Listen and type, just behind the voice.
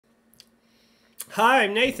Hi,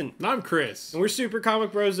 I'm Nathan. And I'm Chris. And we're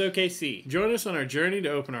Supercomicbros OKC. Join us on our journey to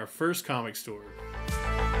open our first comic store.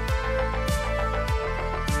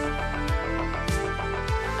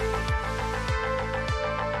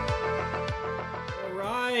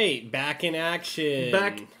 Alright, back in action.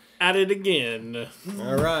 Back at it again.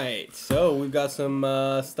 Alright, so we've got some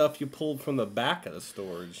stuff you pulled from the back of the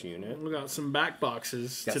storage unit. We got some back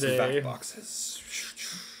boxes Got today. some back boxes.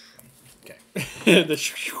 Okay. Yeah,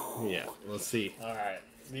 let's see. Alright.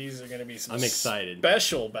 These are going to be some I'm excited.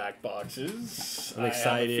 Special back boxes. I'm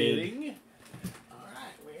excited. I have a feeling.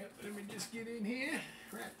 Alright, let me just get in here.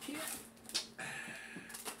 Right here.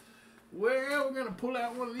 Well, we're going to pull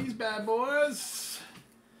out one of these bad boys.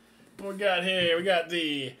 What we got here? We got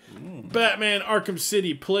the Batman Arkham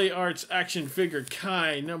City Play Arts action figure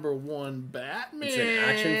Kai #1 Batman. It's an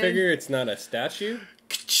action figure, it's not a statue?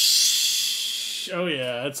 Oh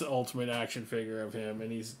yeah, it's an ultimate action figure of him,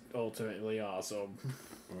 and he's ultimately awesome.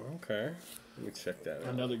 Okay. Let me check that out.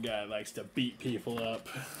 Another guy likes to beat people up.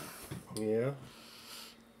 Yeah.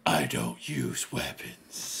 I don't use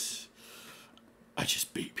weapons. I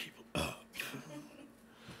just beat people up.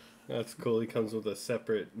 That's cool. He comes with a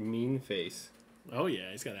separate mean face. Oh yeah,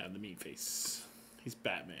 he's gotta have the mean face. He's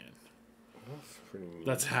Batman. That's pretty mean.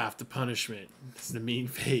 That's half the punishment. It's the mean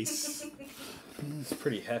face. It's a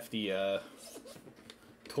pretty hefty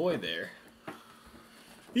toy there.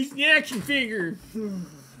 He's the action figure. Put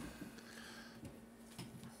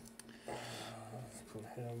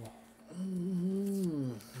him.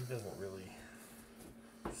 He doesn't really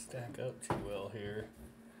stack up too well here.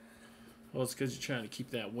 Well, it's because you're trying to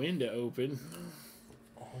keep that window open.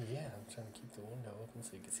 Oh yeah, I'm trying to keep the window open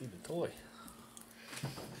so you can see the toy.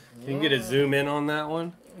 Can you get a zoom in on that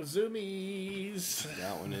one? Zoomies.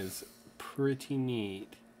 That one is pretty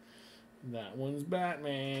neat. That one's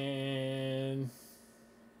Batman.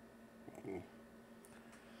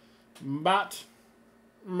 Batman.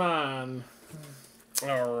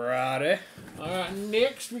 Alrighty. Alright,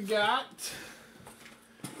 next we got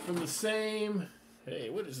from the same.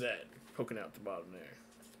 Hey, what is that poking out the bottom there?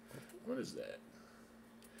 What is that?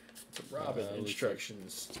 It's a Robin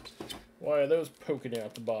instructions. Why are those poking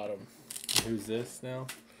out the bottom? Who's this now?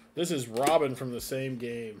 This is Robin from the same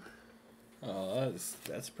game. Oh,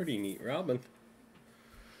 that's pretty neat, Robin.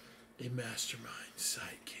 A mastermind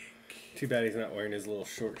sidekick. Too bad he's not wearing his little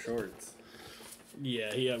short shorts.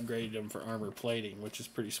 Yeah, he upgraded them for armor plating, which is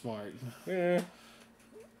pretty smart. Yeah.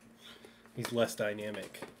 He's less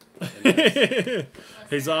dynamic. He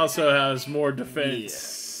also has more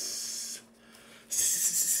defense.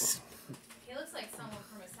 He looks like someone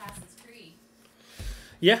from Assassin's Creed.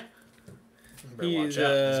 Yeah. Better watch out.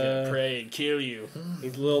 He's gonna pray and kill you.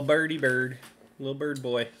 He's a little birdie bird. Little bird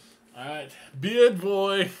boy. Alright, beard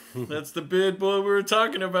boy. That's the beard boy we were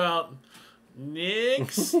talking about.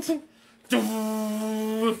 Next.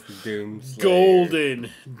 Doomslayer. Golden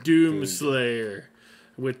Doomslayer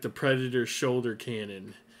with the Predator shoulder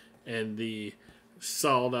cannon and the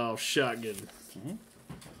sawed-off shotgun.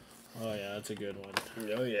 Oh yeah, that's a good one.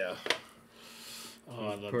 Oh yeah. Oh,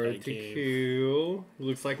 I love Pretty that game. cool.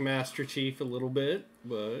 Looks like Master Chief a little bit,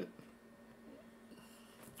 but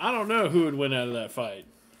I don't know who would win out of that fight.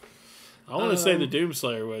 I want to say the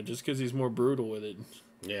Doomslayer would, just because he's more brutal with it.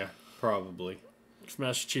 yeah, probably.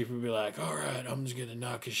 Master Chief would be like, alright, I'm just going to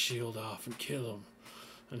knock his shield off and kill him.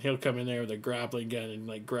 And he'll come in there with a grappling gun and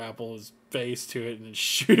like grapple his face to it and then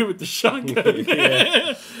shoot it with the shotgun.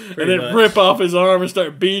 Yeah, and then rip off his arm and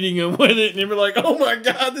start beating him with it. And you'll be like, oh my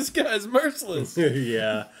god, this guy's merciless.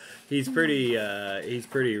 Yeah, he's pretty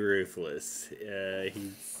ruthless.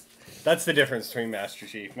 That's the difference between Master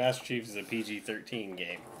Chief. Master Chief is a PG-13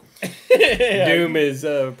 game. Doom is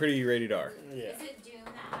pretty rated R. Yeah. Is it Doom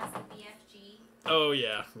that has the BFG? Oh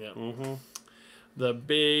yeah. Yeah. Mm-hmm. The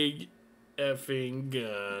big effing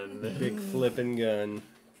gun. Big flipping gun.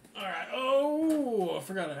 Alright. Oh, I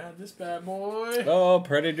forgot I had this bad boy. Oh,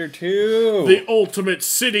 Predator 2. The ultimate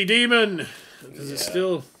city demon. Does it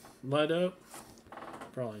still light up?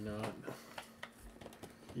 Probably not.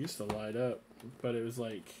 It used to light up, but it was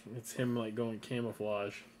like it's him like going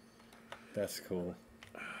camouflage. That's cool.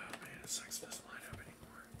 Oh, man, it sucks. It doesn't light up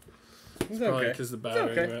anymore. It's Probably okay. because the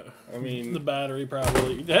battery. Okay. I mean, The battery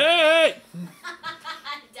probably. Hey!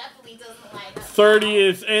 Definitely doesn't light up.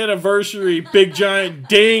 30th anniversary, big giant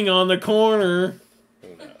ding on the corner.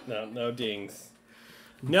 no dings.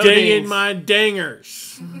 No Dinging dings. my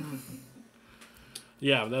dingers.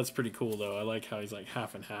 Yeah, that's pretty cool though. I like how he's like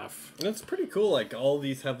half and half. That's pretty cool. Like all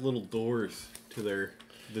these have little doors to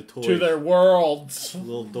the toys. To their worlds.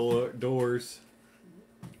 little doors.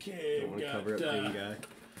 Okay, Don't want to cover up Ding Guy.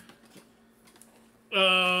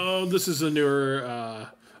 Oh, this is a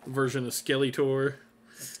newer version of Skeletor.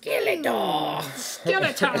 Skeletor!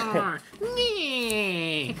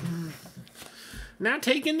 Nee. Now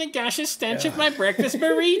taking the gaseous stench of my breakfast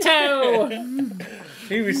burrito!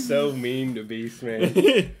 He was so mean to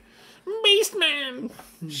Beastman. Beastman!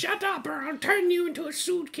 Shut up or I'll turn you into a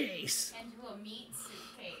suitcase. Into a meat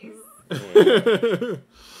suitcase.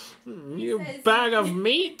 You bag of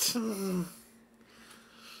meat!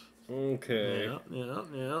 Okay.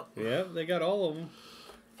 Yeah. Yeah, they got all of them.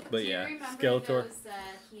 But Do you yeah, remember Skeletor. those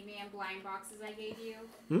He-Man blind boxes I gave you?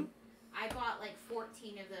 I bought like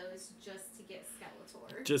 14 of those just to get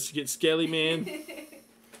Skeletor. Just to get Skelly Man.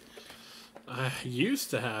 I used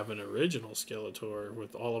to have an original Skeletor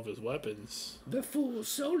with all of his weapons. The fool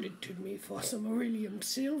sold it to me for some beryllium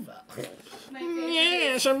silver. My favorite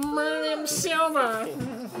Yes, a Merlin Silver. is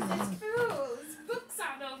fools. Books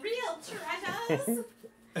are the real treasures.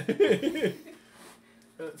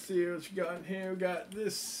 Let's see what you got in here. We got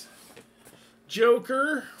this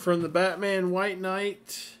Joker from the Batman White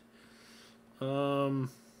Knight. To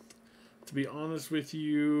be honest with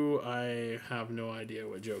you, I have no idea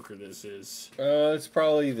what Joker this is. It's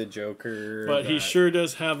probably the Joker. But he sure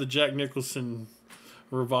does have the Jack Nicholson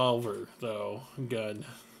revolver, though. Gun.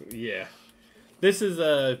 Yeah. This is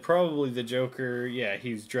probably the Joker. Yeah,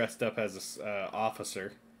 he's dressed up as a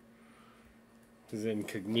officer. He's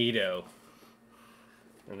incognito.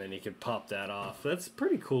 And then he could pop that off. That's a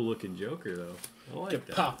pretty cool looking Joker, though. I like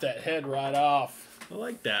that. Pop that head right off. I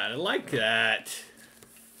like that. I like that.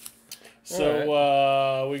 So,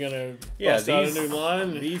 we're going to bust out a new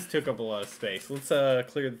line? These took up a lot of space. Let's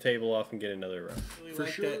clear the table off and get another run. For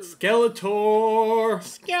sure. That Skeletor!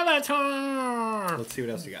 Skeletor! Let's see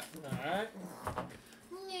what else you got. Alright.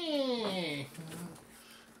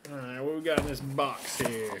 Alright, what we got in this box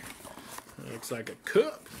here? Looks like a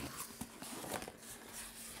cup.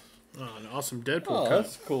 Oh, an awesome Deadpool Oh, cup.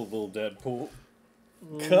 that's a cool little Deadpool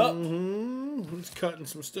cup. Mm-hmm. He's cutting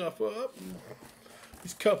some stuff up.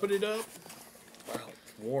 He's cupping it up. Wow,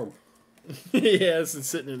 it's warm. Yes, it's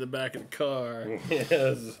sitting in the back of the car.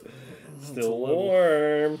 Yes. Still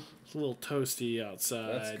warm. It's a little toasty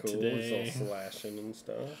outside That's cool. today. It's all slashing and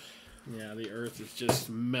stuff. Yeah, the earth is just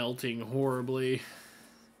melting horribly.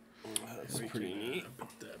 That's pretty neat.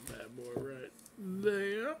 Put that bad boy right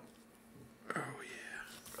there. Oh,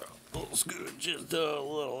 yeah. We'll scoot just a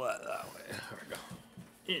little that way. There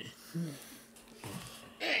we go.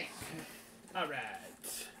 All right.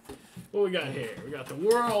 What we got here? We got the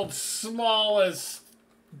world's smallest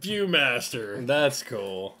Viewmaster. That's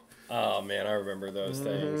cool. Oh, man, I remember those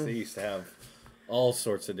things. They used to have all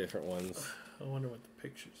sorts of different ones. I wonder what the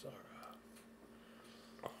pictures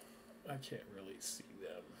are. I can't really see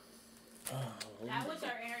them. That was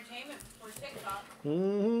our entertainment for TikTok.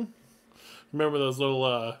 Mm-hmm. Remember those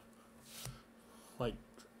little, like,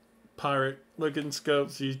 pirate-looking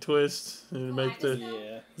scopes you twist and make the...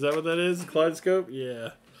 Yeah. Is that what that is? Kaleidoscope?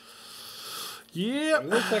 Yeah. Yep. It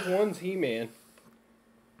looks like one's He-Man.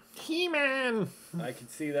 He-Man. I could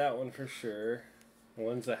see that one for sure.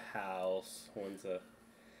 One's a house. One's a...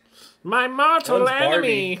 My mortal One's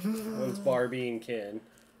enemy. One's Barbie and Ken.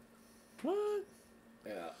 What?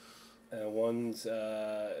 Yeah. And one's,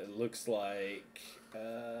 it looks like,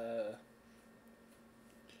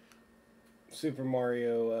 Super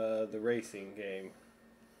Mario, the racing game.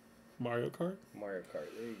 Mario Kart? Mario Kart,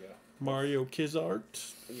 there you go. Mario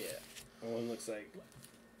Kizart? Yeah. And one looks like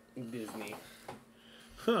Disney.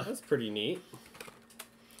 Huh. That's pretty neat.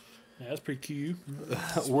 Yeah, that's pretty cute.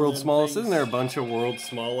 World's smallest. Isn't there a bunch of world's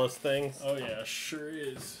smallest things? Oh, yeah, sure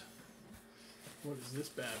is. What is this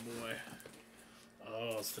bad boy?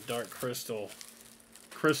 Oh, it's the Dark Crystal.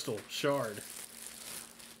 Crystal Shard.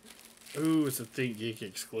 Ooh, it's a ThinkGeek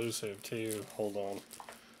exclusive, too. Hold on.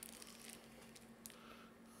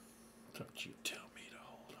 Don't you tell me to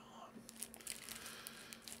hold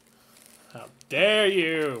on. How dare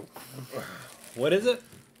you! What is it?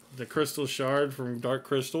 The Crystal Shard from Dark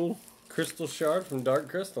Crystal. Crystal Shard from Dark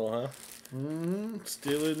Crystal, huh?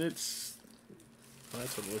 Still in its...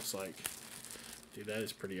 That's what it looks like. Dude, that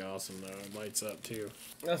is pretty awesome, though. It lights up, too.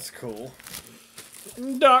 That's cool.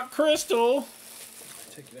 Dark Crystal!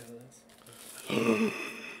 Take it out of this.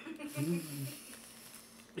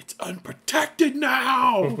 It's unprotected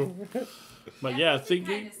now! But yeah, That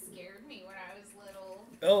thinking... kind of scared me when I was little.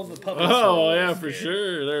 Oh, the puppets. Oh, are yeah, scary. for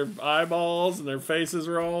sure. Their eyeballs and their faces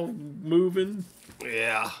are all moving.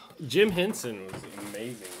 Yeah. Jim Henson was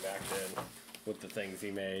amazing back then with the things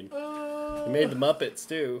he made. He made the Muppets,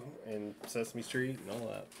 too, and Sesame Street and all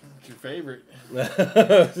that. What's your favorite?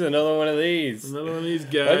 Another one of these. Another one of these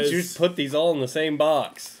Why don't you guys. just put these all in the same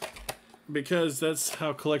box? Because that's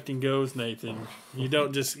how collecting goes, Nathan. You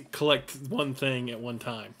don't just collect one thing at one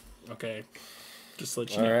time. Okay? Just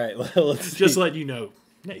let you know. All right, let's Just let you know,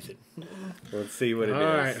 Nathan. Let's see what it is. All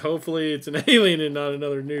right, hopefully it's an alien and not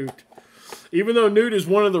another newt. Even though newt is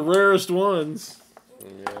one of the rarest ones.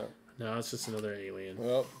 Yeah. No, it's just another alien.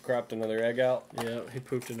 Well, cropped another egg out. Yeah, he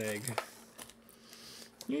pooped an egg.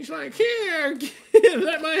 He's like, here,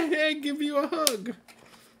 let my egg give you a hug.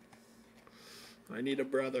 I need a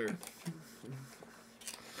brother.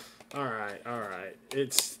 All right.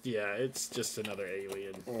 It's just another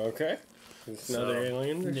alien. Okay. It's So, another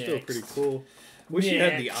alien. They're still next. pretty cool. Wish you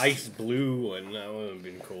had the Next. ice blue one. That would have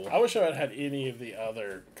been cool. I wish I had had any of the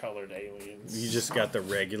other colored aliens. You just got the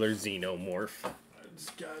regular xenomorph. I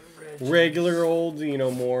just got Regular old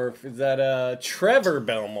xenomorph. Is that Trevor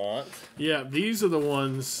Belmont? Yeah, these are the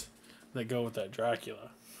ones that go with that Dracula.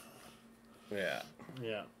 Yeah.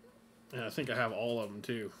 Yeah. And I think I have all of them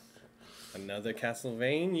too. Another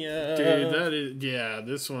Castlevania. Dude, that is,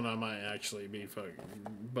 this one I might actually be fucking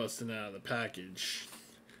busting out of the package.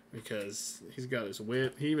 Because he's got his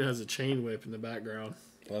whip. He even has a chain whip in the background.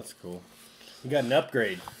 That's cool. You got an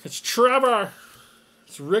upgrade. It's Trevor!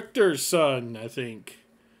 It's Richter's son, I think.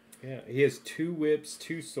 Yeah, he has 2 whips,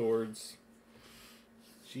 2 swords.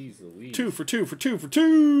 Jeez Louise. 2 for 2 for 2 for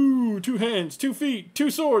 2! 2 hands, 2 feet, 2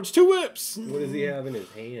 swords, 2 whips! What does he have in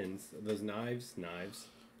his hands? Are those knives? Knives.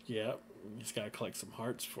 Yeah, he's got to collect some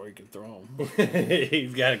hearts before he can throw them.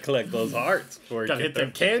 He's got to collect those hearts before he Got to hit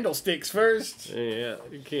them candlesticks first. Yeah,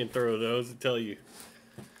 you can't throw those until you.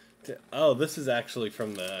 Oh, this is actually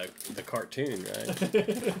from the cartoon,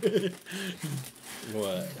 right?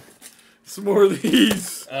 What? Some more of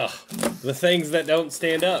these. Oh, the things that don't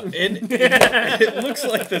stand up. It looks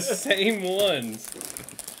like the same ones.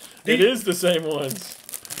 It is the same ones.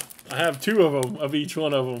 I have 2 of them, of each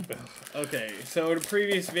one of them. Okay, so in a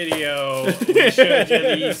previous video, we showed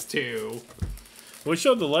you these 2. We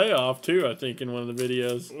showed the layoff too, I think, in one of the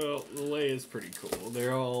videos. Well, the lay is pretty cool.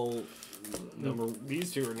 They're all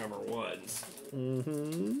these 2 are number 1s.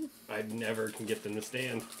 Mm-hmm. I never can get them to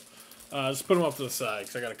stand. Just put them off to the side,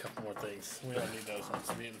 because I got a couple more things. We don't need those ones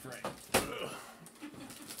to be in the frame. Ugh.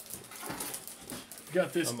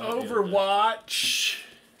 Got this I might be able to- Overwatch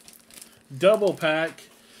double pack.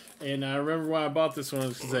 And I remember why I bought this one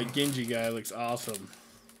because that Genji guy looks awesome.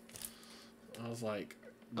 I was like,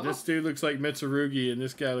 this dude looks like Mitsurugi, and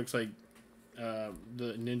this guy looks like the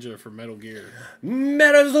ninja from Metal Gear.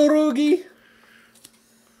 Metazorugi!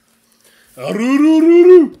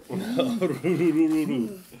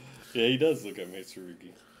 Yeah, he does look like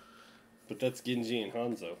Mitsurugi. But that's Genji and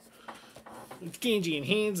Hanzo. It's Genji and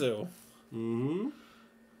Hanzo. Mm-hmm.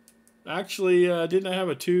 Actually, didn't I have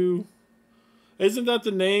a 2? Isn't that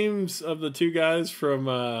the names of the 2 guys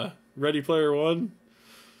from Ready Player One?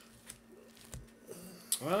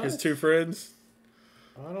 What? His 2 friends?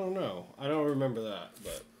 I don't know. I don't remember that,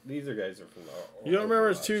 but these are guys are from the You don't remember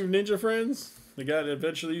his 2 ninja friends? The guy that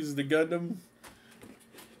eventually uses the Gundam?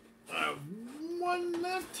 One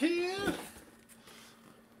left here.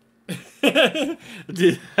 I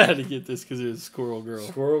had to get this because it was Squirrel Girl.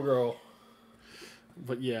 Squirrel Girl.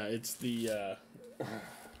 But yeah, it's the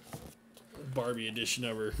Barbie edition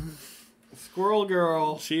of her. Squirrel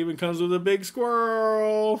Girl. She even comes with a big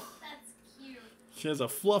squirrel. That's cute. She has a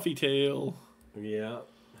fluffy tail. Yeah.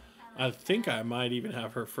 I think I might even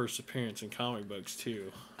have her first appearance in comic books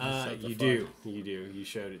too. You do. You do. You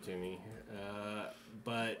showed it to me.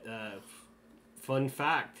 Fun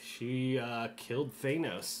fact, she killed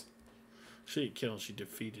Thanos. She didn't kill him, she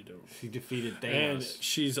defeated him. She defeated And Thanos.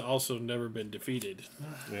 she's also never been defeated.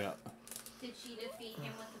 Yeah. Did she defeat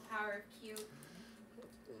him with the power of cute?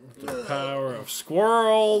 The power of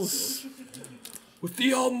squirrels. With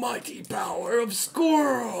the almighty power of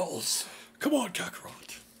squirrels. Come on,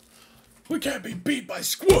 Kakarot. We can't be beat by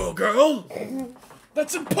Squirrel Girl.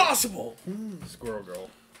 That's impossible. Squirrel Girl.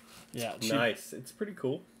 Yeah, Nice. It's pretty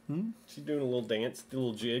cool. She's doing a little dance, a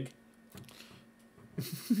little jig.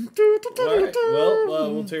 Alright,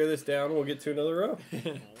 well, we'll tear this down and we'll get to another row.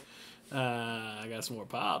 I got some more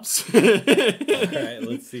pops. Alright,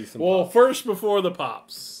 let's see some Well, pops. first, before the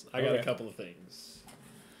pops, I got a Okay. couple of things.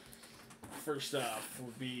 First off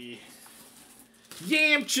would be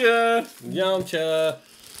Yamcha. Yamcha.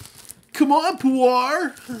 Come on,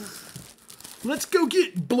 Puar. Let's go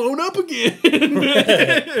get blown up again.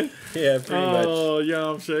 Yeah, pretty much. Oh,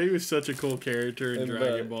 Yamcha, he was such a cool character in And,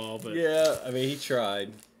 Dragon Ball, but Yeah, I mean, he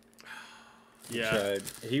tried. yeah. Tried.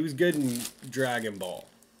 He was good in Dragon Ball.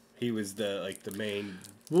 He was the main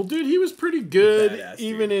Well, dude, he was pretty good Badass,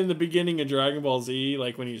 even dude. in the beginning of Dragon Ball Z,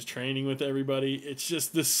 like when he was training with everybody. It's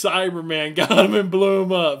just the Cyberman got him and blew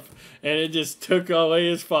him up, and it just took away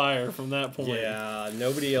his fire from that point. Yeah,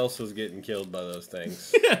 nobody else was getting killed by those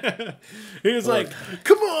things. He was like,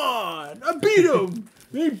 come on, I beat him.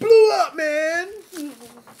 He blew up, man.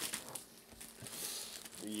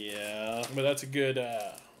 Yeah. But that's a good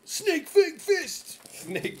Snake Fang Fist.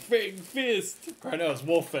 Snake Fang Fist. I know, it's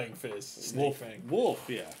Wolf Fang Fist. Wolf Fang. Wolf,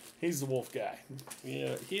 yeah. He's the wolf guy.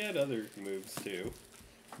 Yeah, he had other moves too.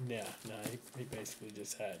 Yeah, no, he basically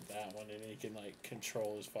just had that one, and he can, like,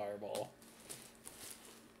 control his fireball.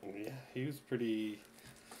 Yeah, he was pretty...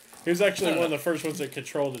 He was actually one of the first ones that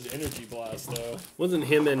controlled his energy blast, though. Wasn't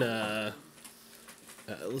him and,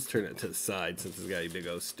 let's turn it to the side since it's got a big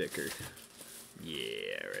old sticker.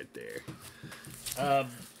 Yeah, right there.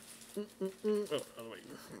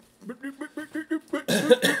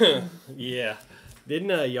 Yeah. Didn't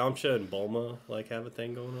Yamcha and Bulma, like, have a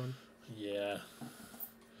thing going on? Yeah.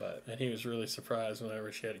 But And he was really surprised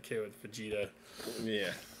whenever she had a kid with Vegeta.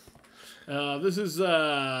 yeah. This is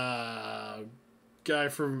guy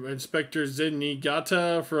from Inspector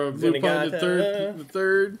Zenigata from Lupin Zenigata. the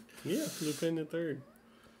Third. Yeah, Lupin the Third.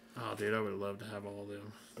 Oh, dude, I would love to have all of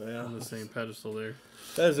them Yeah. on the same pedestal there.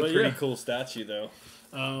 That is a But pretty yeah. cool statue, though.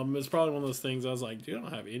 It's probably one of those things I was like, dude, I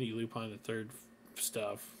don't have any Lupin the Third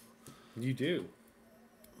stuff. You do.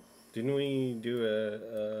 Didn't we do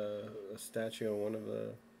a statue on one of the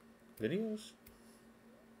videos?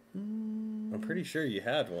 I'm pretty sure you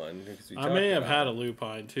had one. Because we I talked may have about had it. a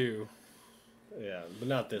Lupine too. Yeah, but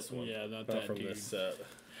not this one. Yeah, not that from dude. this set.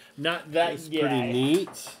 Not that It's pretty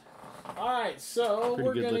neat. All right, so Pretty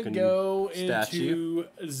we're good gonna looking go statue.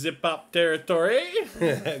 into Zip Up territory.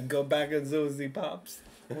 Go back and Zozy Pops.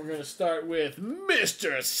 We're gonna start with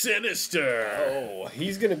Mr. Sinister. Oh,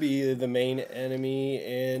 he's gonna be the main enemy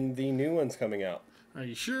in the new ones coming out. Are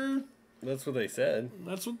you sure? That's what they said.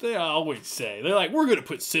 That's what they always say. They're like, we're gonna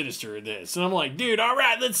put Sinister in this, and I'm like, dude, all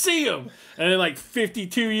right, let's see him. And then like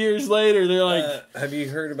 52 years later, they're like, Have you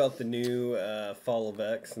heard about the new Fall of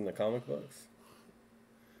X in the comic books?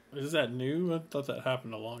 is that new? I thought that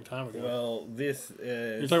happened a long time ago. Well, this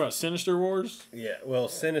You're talking about Sinister Wars? yeah. Well,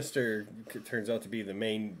 Sinister turns out to be the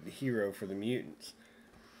main hero for the mutants.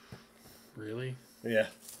 Really? Yeah.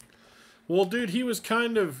 Well, dude, he was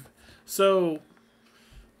kind of so.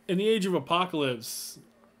 In the Age of Apocalypse,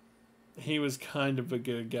 he was kind of a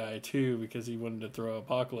good guy too because he wanted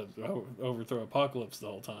to overthrow Apocalypse the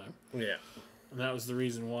whole time, Yeah. and that was the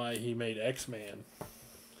reason why he made X-Man.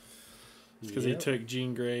 It's because he Yep. took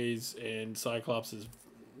Jean Grey's and Cyclops'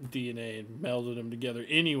 DNA and melded them together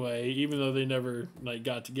anyway, even though they never like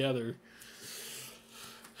got together.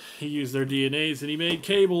 He used their DNAs and he made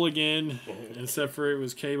Cable again, except for it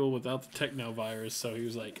was Cable without the technovirus, so he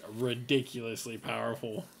was like ridiculously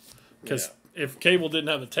powerful. Because if Cable didn't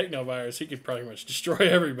have the technovirus, he could pretty much destroy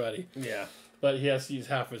everybody. Yeah. But he has to use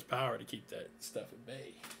half his power to keep that stuff at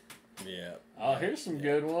bay. Yeah. Oh, here's some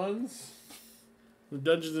good ones. The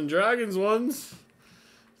Dungeons and Dragons ones.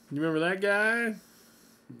 You remember that guy?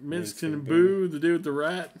 Minsk and Boo, the dude with the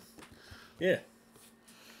rat. Yeah.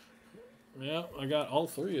 Yeah, I got all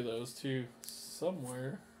three of those too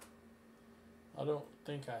somewhere. I don't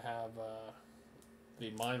think I have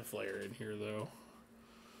the Mind Flayer in here though.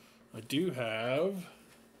 I do have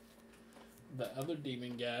the other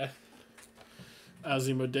demon guy,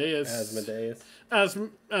 Asmodeus. Asmodeus.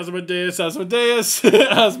 Asmodeus. Asmodeus.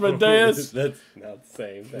 That's not the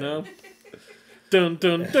same thing. No. Dun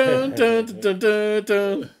dun dun dun dun dun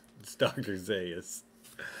dun. It's Dr. Zaius.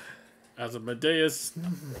 Asmodeus.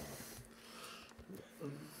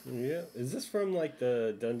 Yeah. Is this from like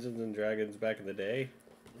the Dungeons and Dragons back in the day?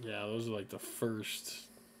 Yeah, those are like the first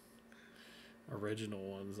original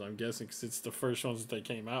ones. I'm guessing because it's the first ones that they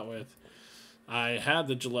came out with. I had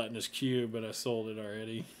the gelatinous cube, but I sold it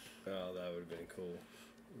already. Oh, that would have been cool.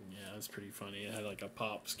 Yeah, it's pretty funny. It had like a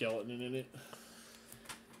pop skeleton in it.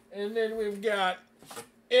 And then we've got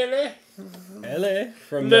Ellie. Ellie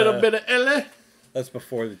from Little bit of Ellie. That's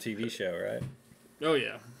before the TV show, right? Oh,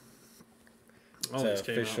 yeah. It's Always an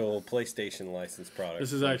came out. official PlayStation licensed product.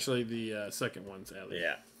 This is actually the second one's Ellie.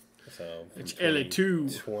 Yeah. So It's Ellie 2.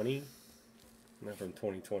 20. Not from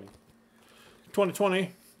 2020.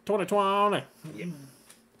 2020. 2020. Yeah.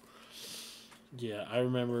 Yeah, I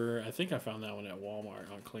remember. I think I found that one at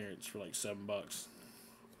Walmart on clearance for like $7.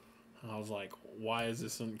 I was like, "Why is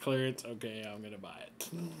this on clearance? Okay, I'm gonna buy it."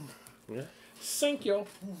 Yeah. Thank you.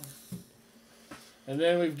 And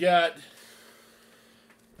then we've got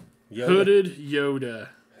Yoda. Hooded Yoda,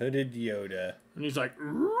 Hooded Yoda. and he's like,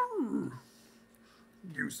 "Roo,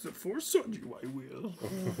 Use the force on you, I will.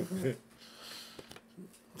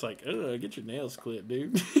 It's like, get your nails clipped,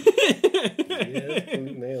 dude. Yeah,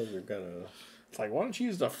 nails are kind of... It's like, why don't you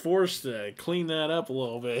use the force to clean that up a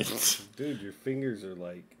little bit? Dude, your fingers are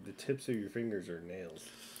like... The tips of your fingers are nails.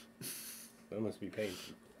 That must be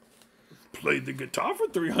painful. Played the guitar for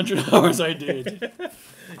 300 hours, I did.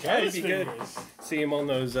 That'd be good. See him on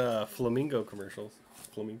those flamingo commercials.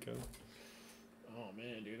 Flamenco. Oh,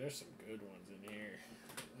 man, dude, there's some good ones in here.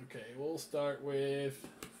 Okay, we'll start with...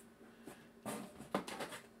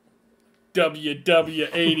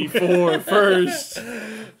 WW84 first.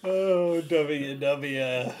 Oh,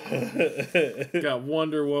 WW. Got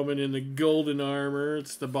Wonder Woman in the golden armor.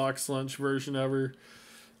 It's the box lunch version of her.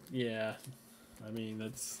 Yeah. I mean,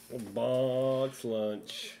 that's... A box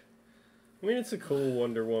lunch. I mean, it's a cool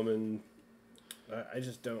Wonder Woman. I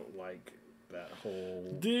just don't like that whole...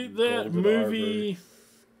 Dude, that movie... Armor.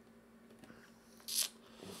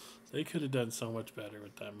 They could have done so much better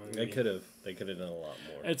with that movie. They could have done a lot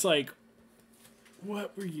more. It's like...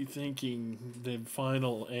 What were you thinking the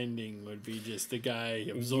final ending would be? Just the guy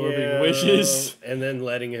absorbing wishes? And then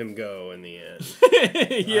letting him go in the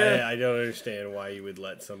end. Yeah. I don't understand why you would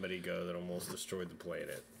let somebody go that almost destroyed the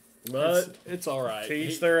planet. But it's all right. To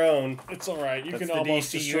each their own. It's all right. You That's can almost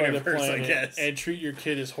DC destroy universe, the planet I guess. and treat your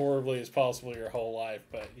kid as horribly as possible your whole life,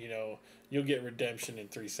 but, you'll get redemption in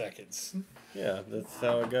 3 seconds. Yeah, that's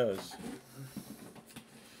how it goes.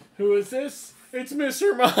 Who is this? It's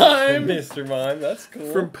Mr. Mime. Mr. Mime, that's cool.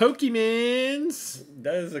 From Pokemans.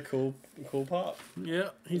 That is a cool pop.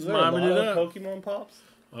 Yeah, he's Is there a miming lot it of up. Pokemon pops?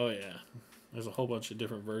 Oh, yeah. There's a whole bunch of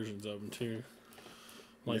different versions of them, too.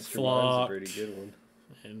 Like Mr. Flock. Mime's a pretty good one.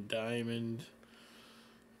 And Diamond.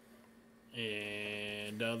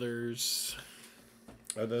 And others.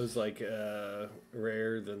 Are those, like,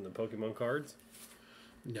 rarer than the Pokemon cards?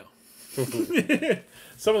 No.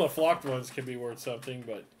 Some of the flocked ones can be worth something,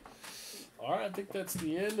 but... Alright, I think that's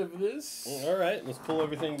the end of this. Alright, let's pull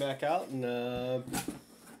everything back out and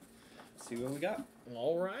see what we got.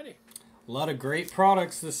 Alrighty. A lot of great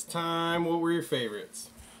products this time. What were your favorites?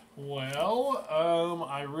 Well,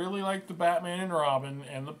 I really like the Batman and Robin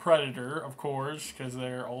and the Predator, of course, because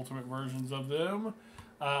they're ultimate versions of them.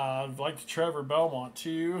 I like the Trevor Belmont,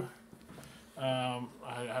 too. I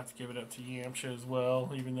have to give it up to Yamcha as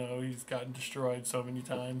well, even though he's gotten destroyed so many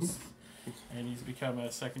times. And he's become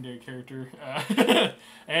a secondary character.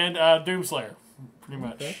 And Doomslayer, pretty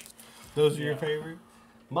much. Okay. Those are your favorite?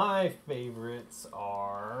 My favorites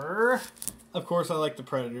are... Of course, I like The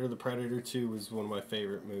Predator. The Predator 2 was one of my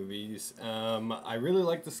favorite movies. I really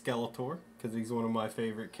like the Skeletor, because he's one of my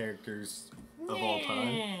favorite characters of all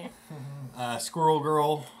time. Squirrel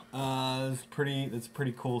Girl is it's a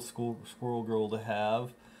pretty cool Squirrel Girl to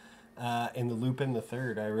have. And the Lupin the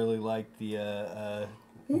Third. I really like the...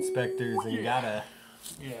 Inspector Zingata.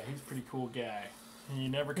 Yeah, he's a pretty cool guy. He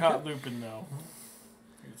never caught Lupin, though.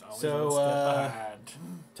 He's always So, one step ahead.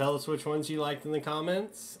 Tell us which ones you liked in the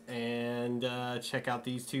comments, and check out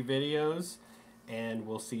these 2 videos, and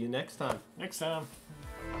we'll see you next time. Next time.